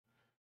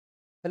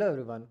Hello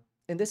everyone.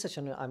 In this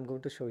session, I'm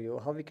going to show you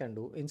how we can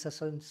do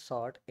insertion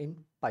sort in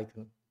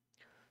Python.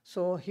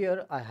 So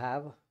here I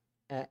have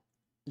a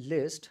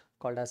list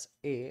called as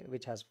A,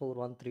 which has 4,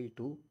 1, 3,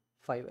 2,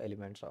 5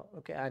 elements.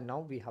 Okay, and now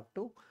we have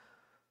to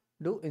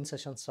do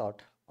insertion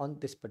sort on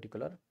this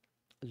particular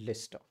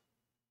list.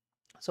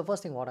 So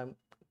first thing what I'm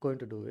going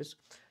to do is,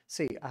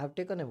 see, I have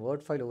taken a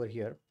Word file over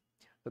here.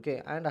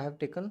 Okay, and I have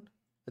taken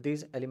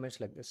these elements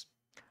like this.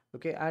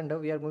 Okay, and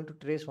we are going to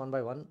trace one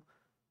by one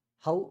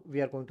how we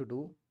are going to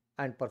do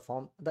and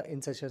perform the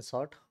insertion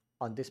sort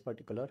on this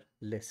particular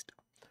list.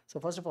 So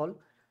first of all,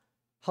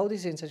 how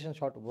this insertion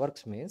sort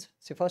works means,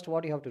 see, first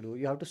what you have to do,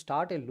 you have to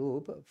start a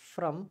loop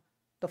from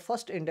the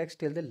first index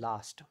till the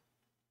last.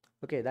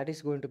 Okay, that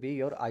is going to be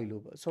your I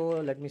loop. So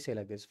let me say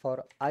like this,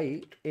 for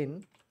I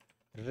in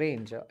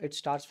range, it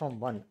starts from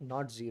 1,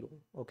 not 0.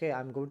 Okay,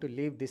 I'm going to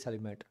leave this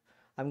element.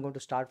 I'm going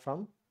to start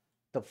from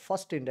the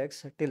first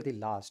index till the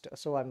last.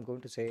 So I'm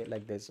going to say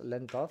like this,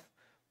 length of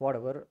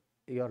whatever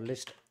your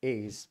list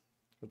is.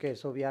 Okay,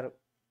 so we are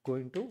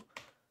going to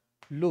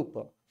loop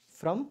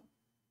from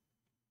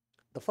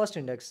the first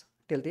index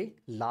till the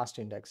last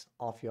index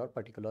of your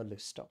particular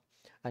list.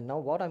 And now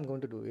what I'm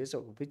going to do is,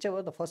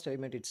 whichever the first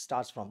element it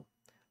starts from,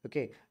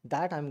 okay,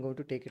 that I'm going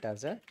to take it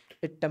as a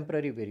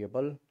temporary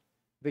variable,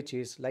 which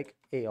is like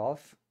a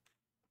of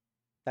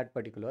that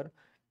particular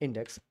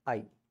index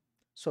I.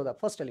 So the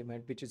first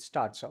element which it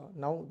starts,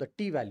 now the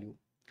t value,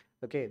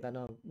 okay, then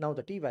now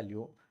the t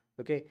value,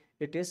 okay,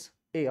 it is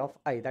a of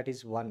I, that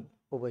is 1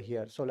 over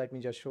here. So let me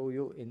just show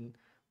you in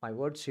my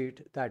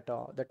worksheet that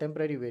the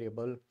temporary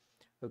variable,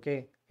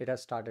 okay, it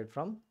has started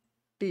from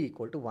t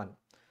equal to 1.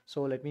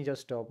 So let me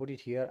just put it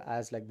here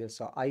as like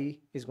this, I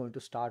is going to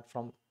start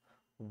from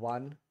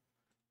 1,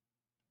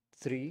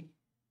 3,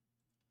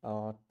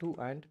 2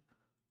 and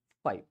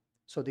 5.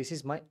 So this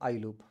is my I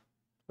loop.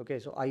 Okay,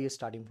 so I is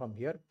starting from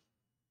here.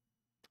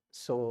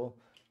 So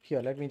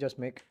here let me just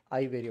make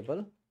I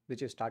variable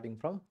which is starting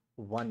from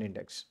 1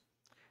 index.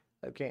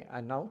 Okay,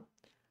 and now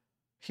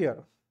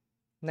here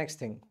next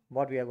thing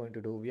what we are going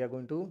to do, we are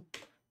going to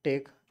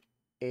take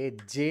a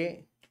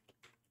j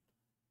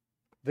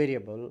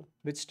variable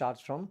which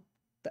starts from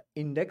the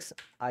index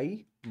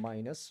I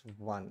minus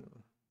 1.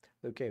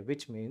 Okay,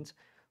 which means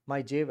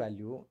my j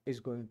value is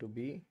going to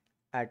be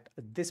at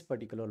this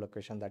particular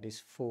location, that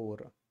is 4.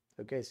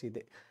 Okay, see,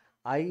 the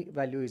I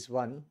value is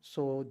 1,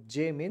 so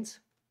j means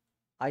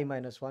I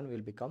minus 1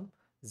 will become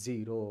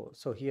 0.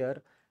 So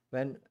here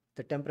when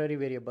the temporary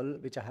variable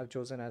which I have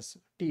chosen as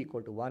t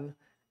equal to 1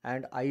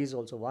 and I is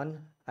also 1,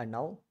 and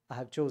now I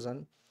have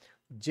chosen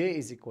j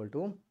is equal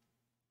to,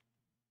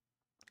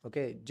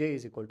 okay, j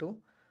is equal to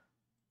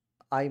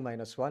I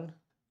minus 1.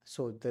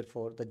 So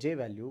therefore the j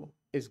value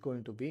is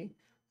going to be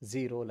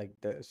 0 like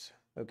this.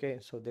 Okay,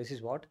 so this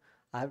is what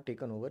I have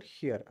taken over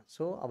here.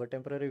 So our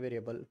temporary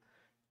variable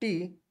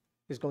t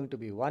is going to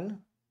be 1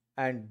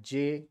 and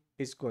j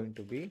is going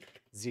to be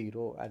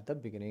 0 at the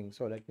beginning.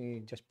 So let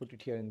me just put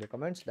it here in the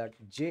comments that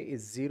j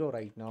is 0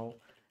 right now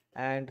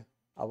and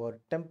our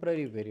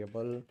temporary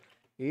variable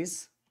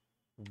is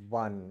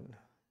 1.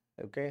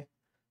 Okay,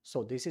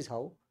 so this is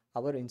how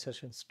our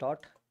insertion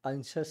sort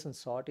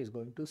is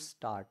going to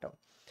start.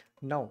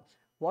 Now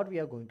what we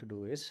are going to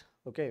do is,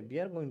 okay, we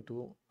are going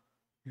to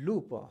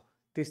loop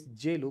this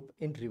j loop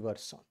in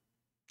reverse.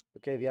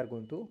 Okay, we are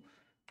going to,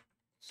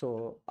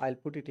 so I'll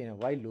put it in a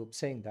while loop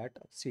saying that,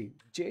 see,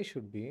 j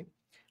should be,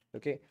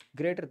 okay,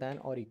 greater than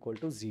or equal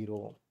to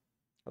 0.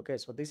 Okay,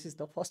 so this is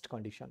the first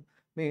condition,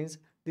 means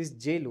this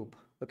j loop,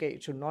 okay,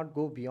 it should not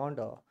go beyond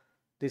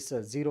this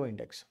 0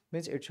 index,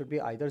 means it should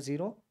be either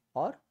 0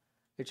 or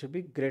it should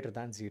be greater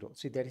than 0.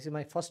 See, that is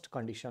my first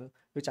condition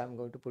which I'm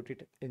going to put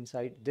it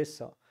inside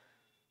this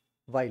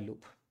while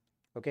loop.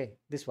 Okay,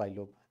 this while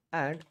loop,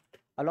 and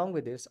along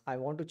with this I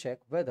want to check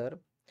whether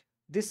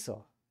this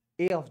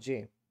a of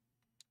j,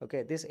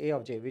 okay, this a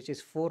of j which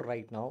is 4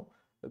 right now,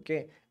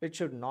 okay, it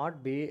should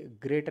not be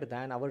greater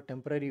than our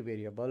temporary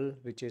variable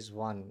which is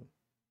 1.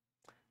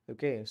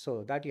 Okay,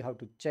 so that you have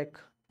to check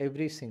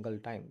every single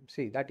time.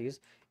 See, that is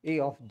a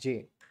of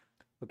j,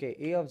 okay,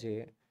 a of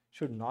j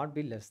should not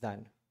be less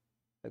than,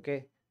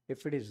 okay,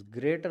 if it is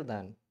greater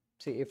than,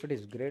 see, if it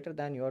is greater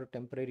than your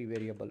temporary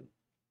variable,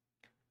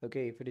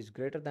 okay, if it is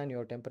greater than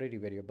your temporary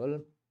variable,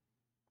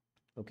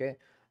 okay,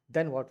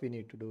 then what we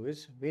need to do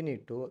is we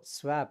need to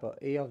swap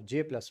a of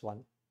j plus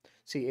 1.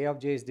 See, a of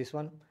j is this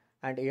one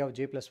and a of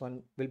j plus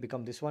 1 will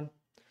become this one,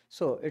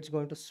 so it's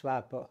going to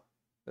swap.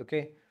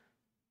 Okay,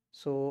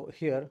 so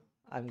here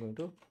I'm going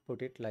to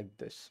put it like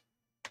this.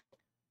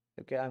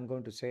 Okay, I'm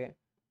going to say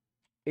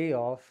a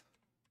of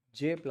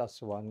j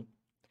plus 1.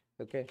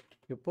 Okay,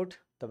 you put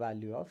the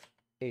value of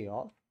a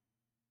of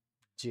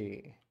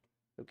j.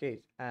 Okay,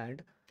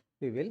 and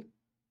we will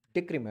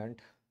decrement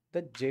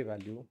the j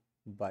value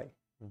by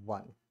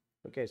 1.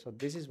 Okay, so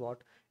this is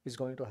what is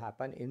going to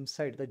happen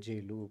inside the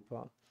j loop.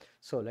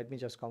 So let me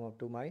just come up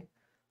to my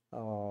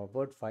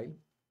word file.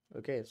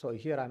 Okay, so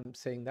here I'm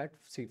saying that,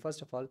 see,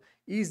 first of all,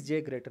 is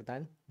j greater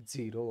than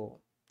 0?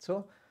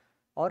 So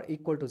or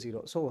equal to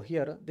 0. So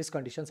here this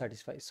condition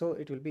satisfies, so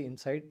it will be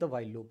inside the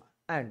while loop.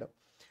 And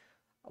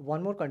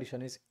one more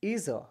condition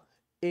is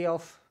a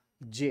of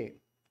j,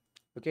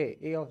 okay,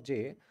 a of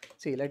j,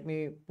 see, let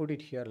me put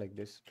it here like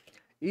this,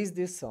 is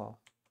this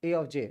a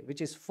of j,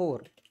 which is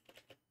 4,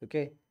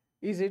 okay,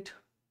 is it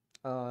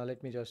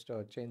let me just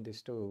change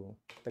this to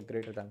the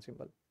greater than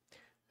symbol,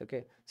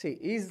 okay, see,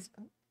 is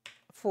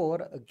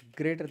 4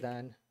 greater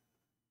than,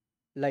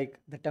 like,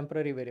 the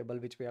temporary variable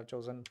which we have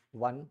chosen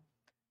 1?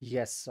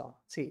 Yes,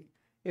 see,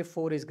 if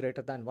 4 is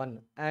greater than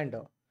 1 and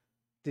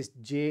this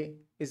j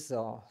is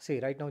see,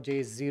 right now j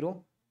is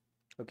 0,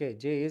 okay,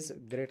 j is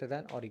greater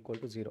than or equal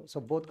to 0, so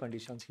both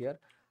conditions here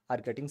are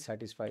getting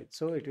satisfied,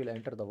 so it will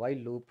enter the while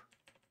loop,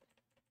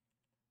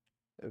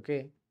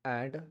 okay.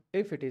 And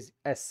if it is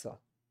s,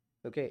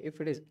 okay,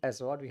 if it is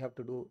s, what we have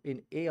to do,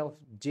 in a of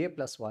j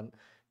plus 1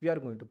 we are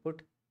going to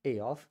put a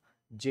of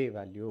j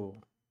value,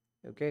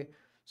 okay.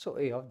 So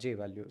a of j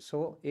value,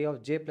 so a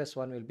of j plus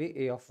 1 will be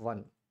a of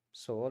 1,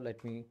 so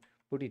let me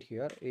put it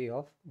here, a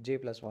of j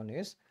plus 1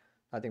 is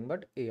nothing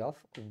but a of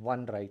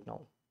 1 right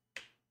now,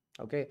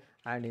 okay.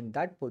 And in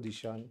that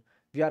position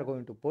we are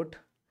going to put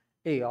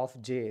a of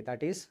j,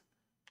 that is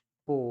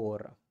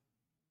 4,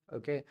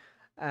 okay.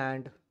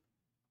 And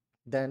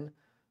then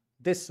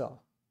this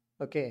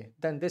okay,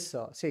 then this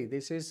see,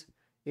 this is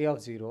a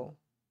of 0,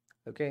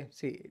 okay,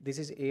 see, this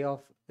is a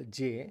of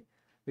j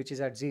which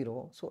is at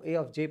 0, so a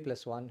of j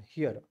plus 1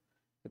 here,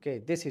 okay,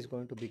 this is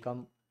going to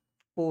become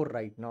 4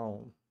 right now,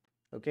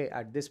 okay,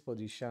 at this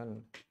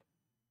position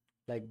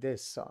like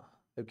this,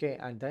 okay.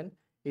 And then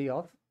a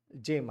of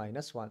j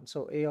minus 1,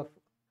 so a of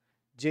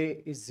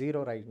j is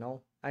 0 right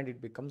now and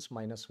it becomes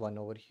minus 1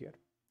 over here,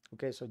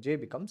 okay, so j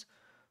becomes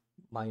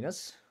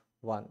minus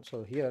 1,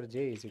 so here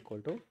j is equal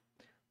to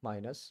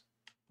minus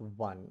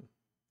 1,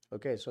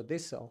 okay. So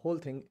this whole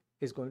thing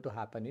is going to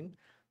happen in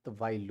the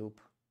while loop,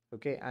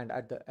 okay. And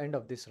at the end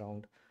of this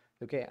round,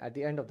 okay, at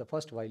the end of the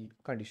first while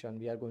condition,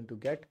 we are going to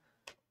get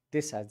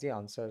this as the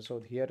answer. So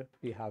here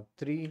we have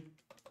 3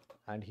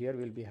 and here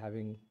we'll be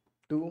having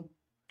 2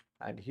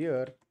 and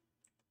here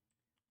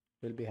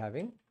we'll be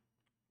having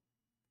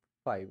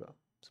 5.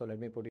 So let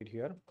me put it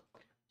here.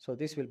 So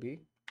this will be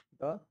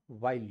the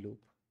while loop,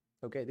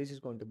 okay. This is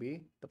going to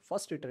be the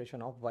first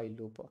iteration of while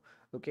loop,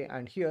 okay.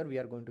 And here we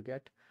are going to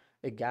get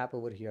a gap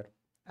over here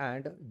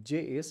and j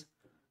is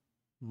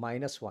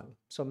minus 1,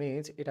 so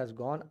means it has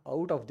gone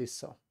out of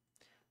this,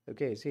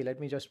 okay. See,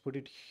 let me just put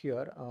it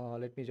here,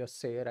 let me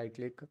just say right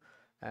click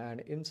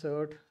and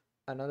insert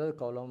another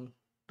column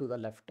to the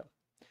left,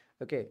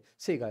 okay.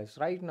 See guys,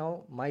 right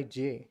now my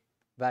j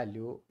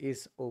value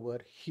is over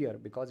here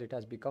because it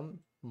has become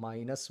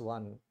minus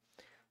 1,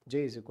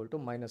 j is equal to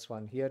minus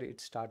 1, here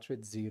it starts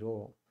with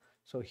 0,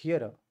 so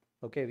here,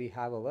 okay, we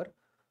have our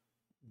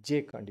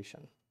j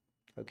condition,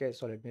 okay.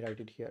 So let me write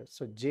it here,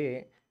 so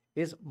j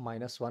is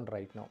minus 1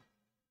 right now,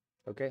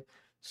 okay.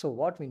 So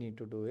what we need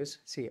to do is,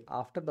 see,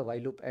 after the while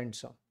loop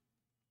ends,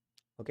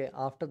 okay,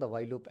 after the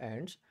while loop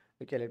ends,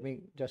 okay, let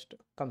me just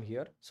come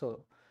here.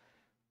 So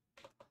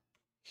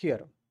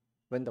here,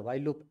 when the while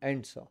loop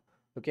ends,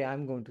 okay,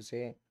 I'm going to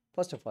say,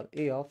 first of all,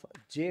 a of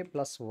j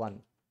plus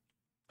 1,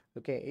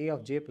 okay, a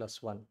of j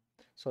plus 1.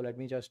 So let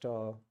me just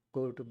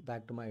go to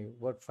back to my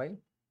word file.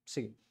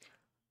 See,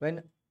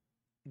 when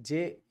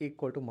j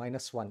equal to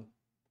minus 1,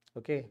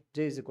 okay,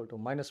 j is equal to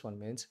minus 1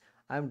 means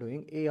I'm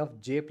doing a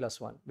of j plus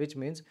 1, which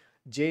means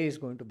j is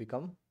going to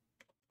become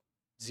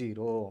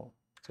 0.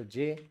 So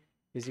j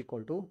is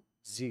equal to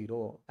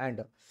 0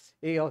 and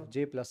a of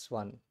j plus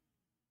 1,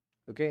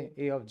 okay,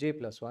 a of j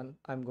plus 1,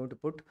 I'm going to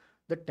put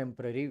the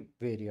temporary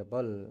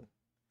variable,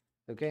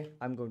 okay,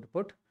 I'm going to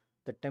put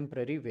the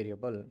temporary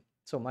variable.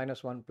 So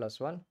minus 1 plus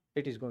 1,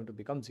 it is going to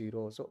become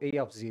 0, so a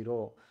of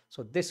 0,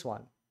 so this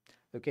one,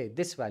 okay,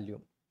 this value,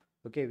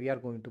 okay, we are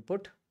going to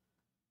put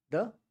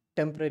the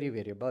temporary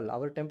variable.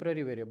 Our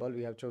temporary variable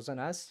we have chosen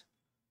as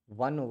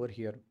 1 over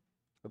here,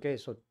 okay.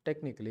 So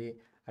technically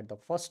at the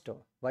first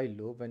while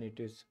loop, when it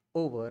is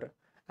over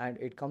and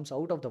it comes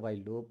out of the while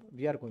loop,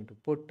 we are going to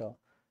put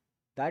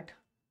that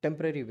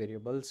temporary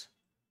variables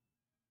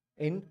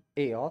in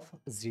a of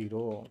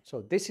 0.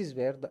 So this is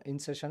where the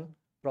insertion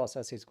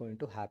process is going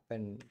to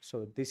happen.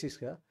 So this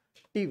is a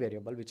t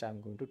variable which I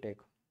am going to take,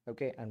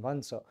 okay. And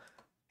once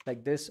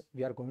like this,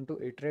 we are going to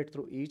iterate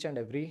through each and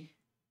every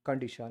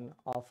condition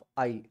of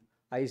I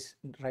is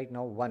right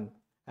now 1,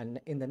 and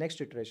in the next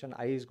iteration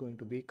I is going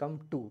to become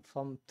 2,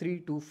 from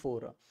 3 to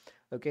 4,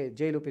 okay.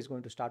 J loop is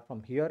going to start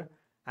from here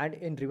and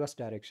in reverse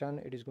direction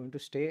it is going to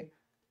stay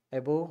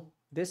above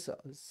this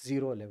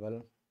 0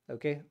 level,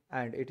 okay,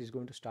 and it is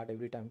going to start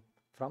every time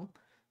from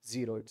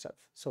 0 itself.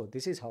 So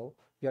this is how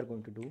we are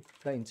going to do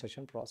the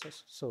insertion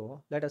process.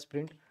 So let us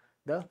print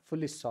the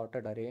fully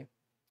sorted array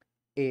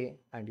A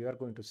and you are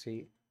going to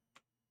see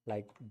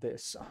like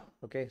this,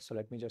 okay. So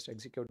let me just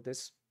execute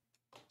this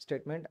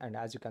statement and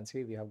as you can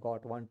see we have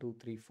got 1 2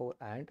 3 4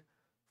 and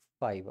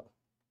 5,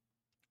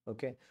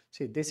 okay.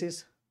 See, this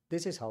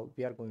is how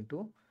we are going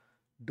to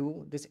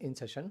do this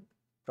insertion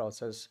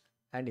process.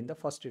 And in the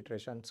first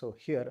iteration, so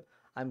here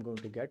I'm going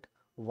to get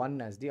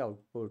 1 as the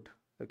output.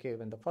 Okay,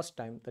 when the first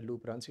time the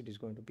loop runs, it is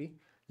going to be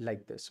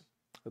like this.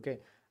 Okay,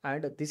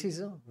 and this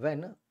is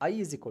when I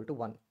is equal to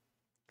 1.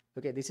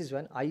 Okay, this is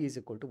when I is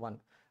equal to 1.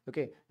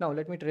 Okay, now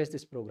let me trace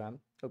this program,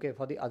 okay,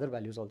 for the other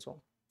values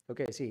also.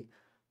 Okay, see,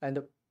 and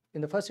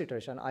in the first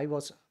iteration I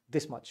was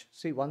this much,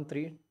 see, 1,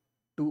 3,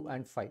 2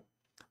 and 5.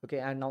 Okay,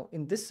 and now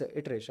in this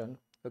iteration,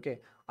 okay,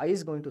 I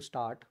is going to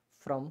start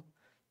from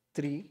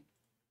 3,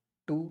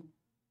 2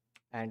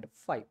 and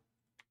 5.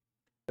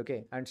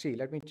 Okay, and see,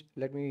 let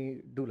me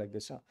do like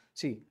this.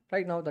 See,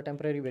 right now the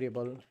temporary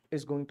variable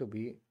is going to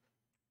be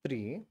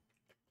 3.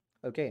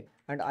 Okay,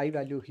 and I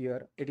value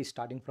here, it is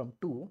starting from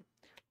 2.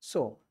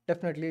 So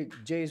definitely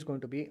j is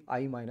going to be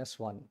I minus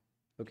 1.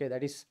 Okay,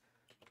 that is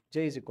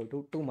j is equal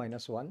to 2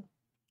 minus 1.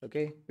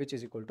 Okay, which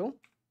is equal to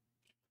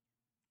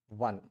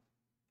 1.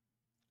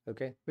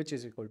 Okay, which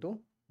is equal to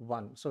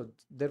 1. So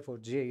therefore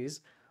j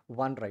is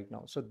 1 right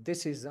now. So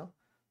this is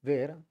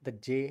where the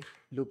j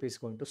loop is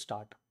going to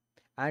start,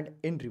 and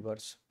in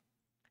reverse.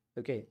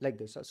 Okay, like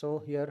this. So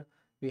here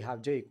we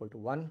have j equal to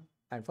 1,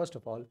 and first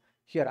of all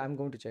here I'm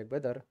going to check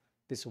whether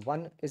this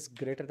 1 is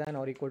greater than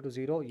or equal to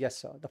 0. Yes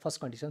sir, the first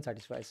condition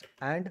satisfies,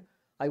 and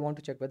I want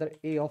to check whether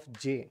a of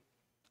j,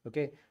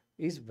 okay,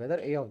 is whether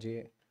a of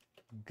j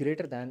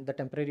greater than the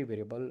temporary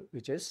variable,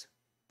 which is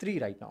 3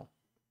 right now.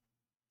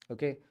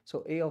 Okay,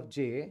 so a of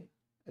j,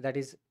 that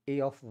is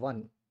a of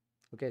 1.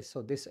 Okay,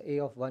 so this a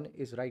of 1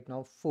 is right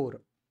now 4.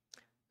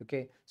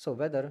 Okay, so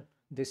whether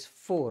this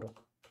 4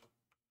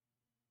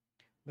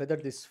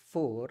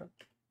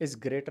 is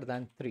greater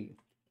than 3.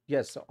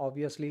 Yes,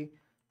 obviously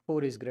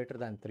 4 is greater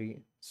than 3.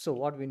 So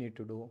what we need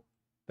to do,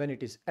 when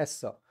it is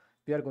S,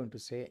 we are going to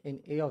say in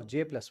a of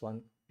j plus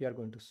 1, we are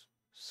going to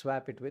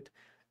swap it with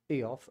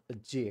a of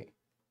j.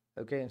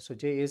 Okay, so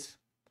j is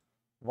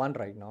 1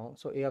 right now.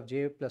 So a of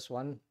j plus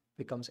 1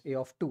 becomes a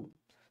of 2.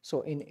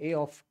 So in a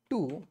of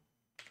 2,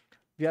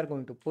 we are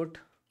going to put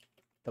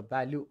the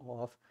value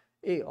of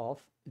a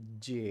of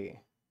j.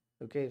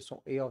 Okay,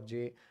 so a of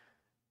j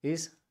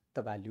is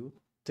the value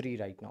 3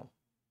 right now.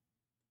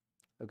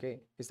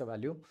 Okay, is the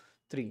value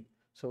 3.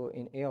 So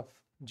in a of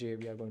j,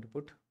 we are going to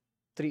put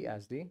 3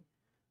 as the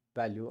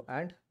value,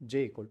 and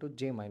j equal to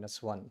j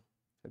minus 1.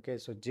 Okay,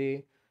 so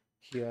j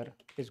here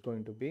is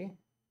going to be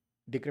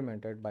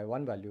decremented by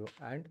one value,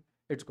 and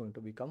it's going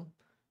to become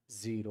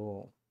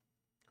 0.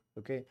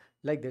 Okay,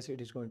 like this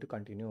it is going to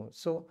continue.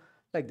 So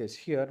like this,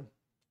 here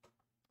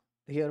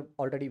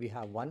already we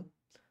have 1.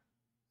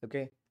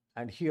 Okay,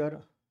 and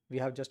here we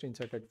have just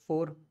inserted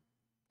 4.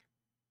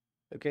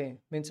 Okay,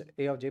 means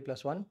a of j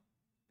plus 1,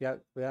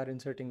 we are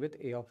inserting with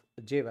a of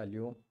j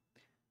value.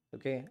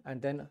 Okay,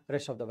 and then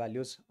rest of the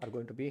values are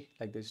going to be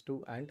like this,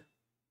 2 and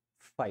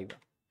 5.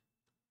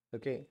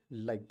 Okay,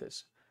 like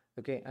this.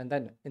 Okay, and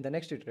then in the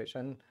next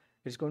iteration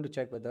it's going to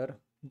check whether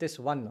this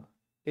 1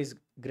 is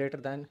greater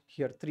than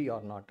here 3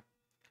 or not.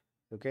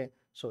 Okay,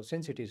 so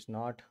since it is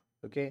not,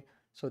 okay,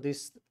 so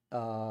this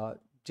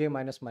j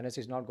minus minus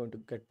is not going to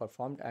get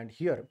performed, and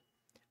here,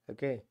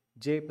 okay,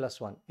 j plus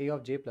 1, a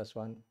of j plus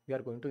 1, we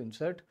are going to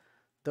insert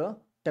the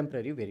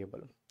temporary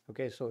variable.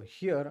 Okay, so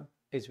here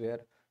is where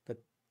the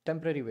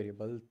temporary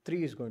variable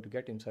 3 is going to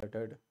get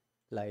inserted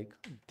like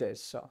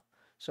this.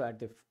 So at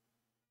the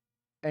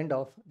end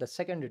of the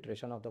second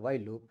iteration of the while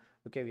loop,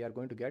 okay, we are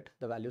going to get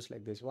the values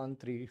like this, 1,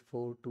 3,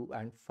 4, 2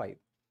 and 5.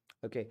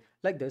 Okay,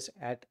 like this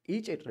at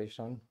each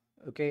iteration.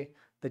 Okay,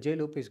 the j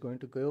loop is going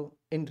to go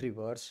in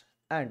reverse,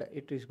 and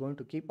it is going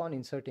to keep on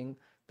inserting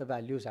the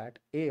values at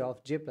a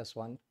of j plus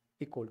 1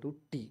 equal to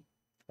t.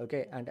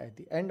 Okay, and at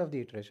the end of the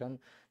iteration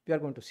we are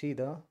going to see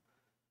the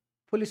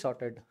fully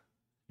sorted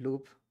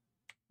loop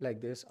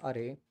like this,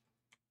 array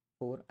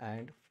 4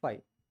 and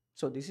 5.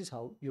 So this is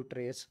how you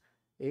trace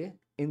a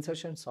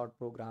insertion sort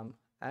program,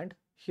 and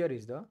here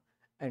is the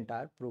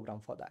entire program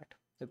for that.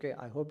 Okay,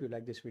 I hope you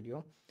like this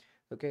video.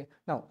 Okay,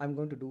 now I'm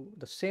going to do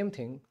the same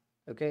thing,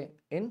 okay,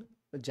 in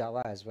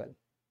Java as well.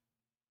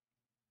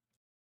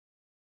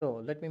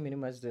 So let me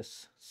minimize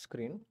this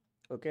screen.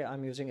 Okay,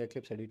 I'm using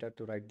Eclipse editor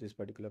to write this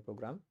particular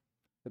program.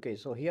 Okay,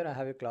 so here I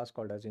have a class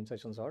called as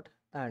insertion sort,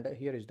 and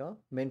here is the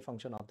main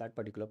function of that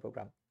particular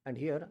program. And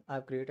here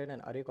I've created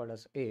an array called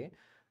as a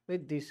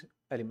with these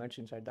elements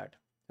inside that.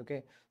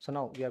 Okay, so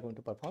now we are going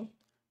to perform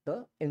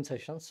the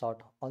insertion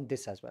sort on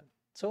this as well.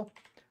 So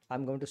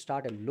I'm going to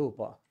start a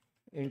loop,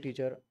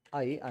 integer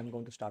I, I'm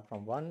going to start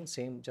from 1,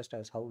 same just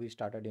as how we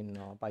started in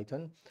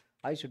Python.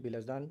 I should be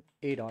less than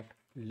a dot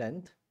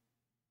length,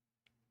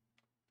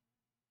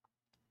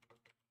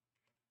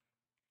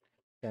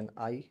 then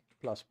I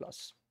plus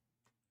plus,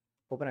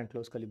 open and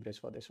close curly brace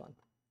for this one.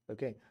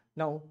 Okay,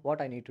 now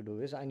what I need to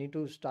do is I need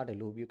to start a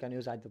loop. You can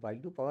use either while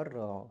loop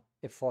or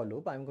a for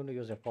loop. I'm going to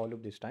use a for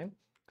loop this time.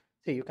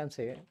 See, you can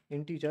say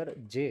integer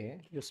j,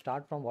 you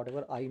start from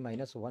whatever I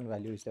minus 1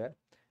 value is there.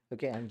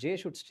 Okay, and j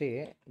should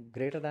stay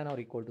greater than or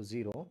equal to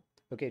 0.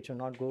 Okay, it should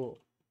not go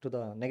to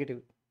the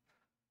negative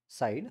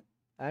side,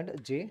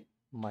 and j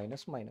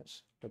minus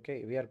minus.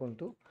 Okay, we are going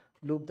to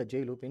loop the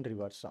j loop in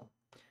reverse.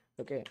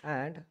 Okay,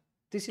 and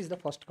this is the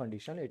first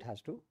condition it has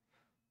to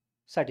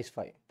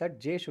satisfy that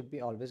j should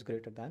be always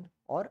greater than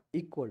or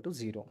equal to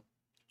 0.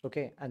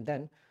 Okay, and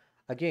then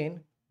again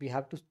we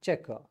have to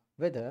check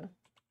whether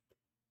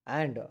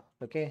and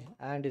okay,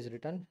 and is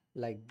written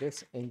like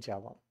this in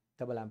Java,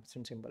 double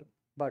ampersand symbol.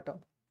 But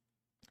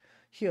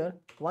here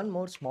one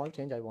more small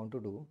change I want to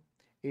do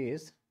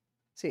is,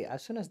 see,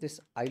 as soon as this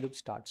I loop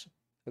starts,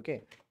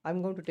 okay,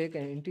 I'm going to take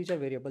an integer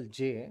variable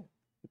j.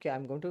 Okay,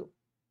 I'm going to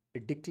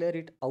declare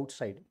it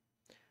outside.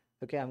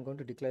 Okay, I'm going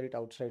to declare it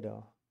outside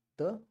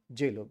the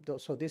j loop.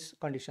 So this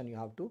condition you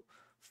have to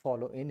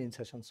follow in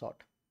insertion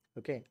sort.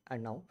 Okay,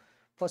 and now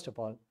first of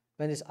all,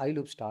 when this I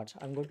loop starts,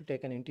 I'm going to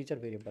take an integer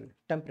variable,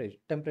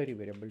 temporary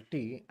variable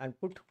t, and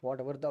put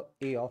whatever the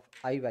a of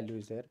I value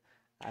is there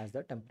as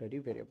the temporary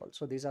variable.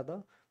 So these are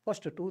the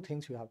first two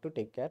things you have to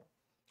take care,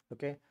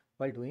 okay,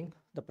 while doing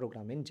the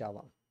program in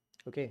Java.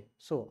 Okay,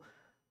 so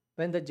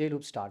when the j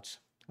loop starts,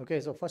 okay,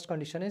 so first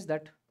condition is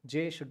that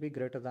j should be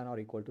greater than or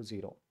equal to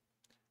 0,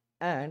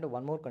 and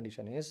one more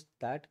condition is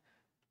that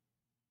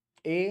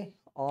a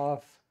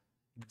of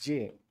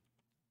j,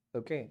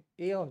 okay,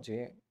 a of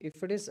j,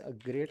 if it is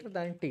greater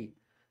than t,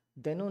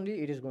 then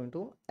only it is going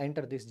to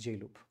enter this j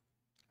loop.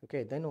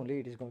 Okay, then only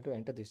it is going to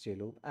enter this j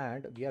loop,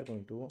 and we are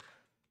going to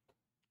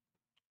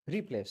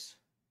replace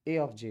a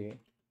of j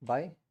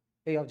by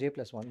a of j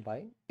plus 1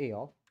 by a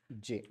of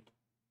j.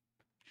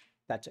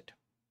 That's it.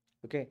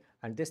 Okay,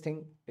 and this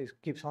thing is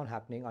keeps on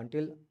happening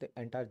until the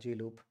entire j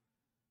loop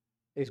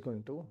is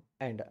going to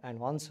end. And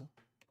once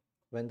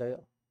when the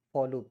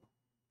for loop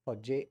for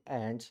j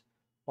ends,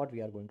 what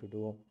we are going to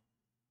do,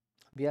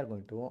 we are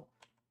going to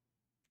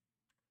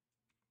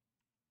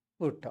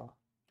put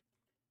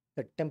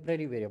the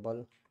temporary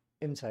variable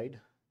inside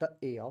the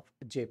a of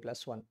j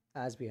plus 1,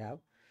 as we have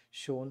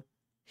shown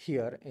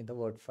here in the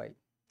word file.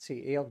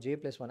 See, a of j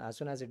plus 1, as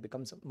soon as it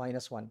becomes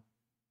minus 1,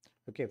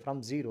 okay,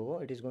 from 0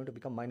 it is going to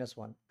become minus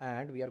 1,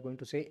 and we are going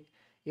to say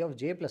a of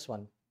j plus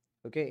 1.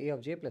 Okay, a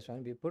of j plus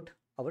 1, we put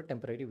our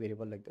temporary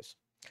variable like this.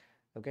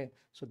 Okay,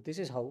 so this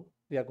is how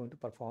we are going to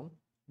perform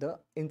the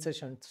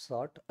insertion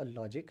sort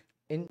logic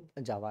in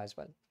Java as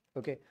well.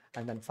 Okay,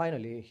 and then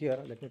finally here,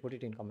 let me put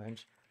it in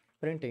comments,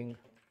 printing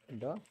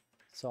the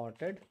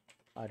sorted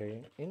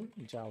array in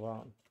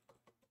Java.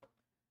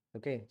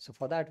 Okay, so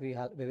for that we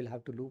will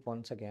have to loop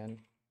once again.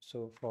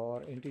 So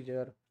for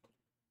integer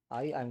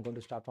I'm going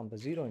to start from the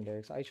 0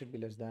 index. I should be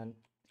less than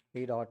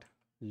a dot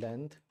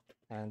length,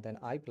 and then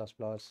I plus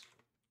plus.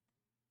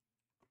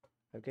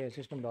 Okay,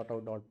 system dot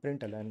out dot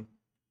println,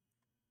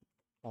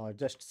 or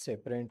just say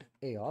print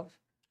a of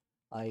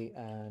I,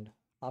 and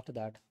after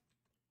that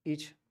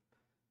each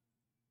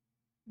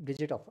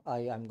digit of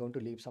I, I'm going to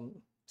leave some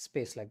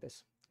space like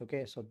this.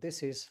 Okay, so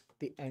this is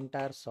the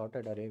entire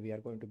sorted array we are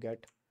going to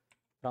get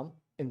from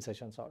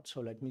insertion sort.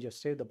 So let me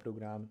just save the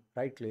program,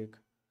 right click,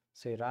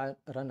 say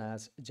run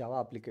as Java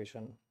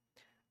application,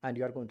 and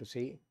you are going to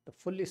see the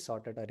fully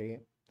sorted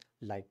array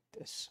like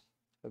this.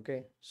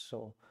 Okay,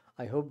 so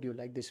I hope you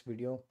like this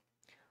video.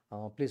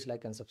 Please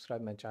like and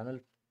subscribe my channel.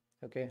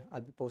 Okay,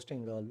 I'll be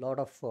posting a lot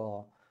of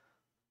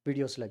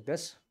videos like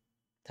this.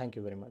 Thank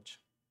you very much.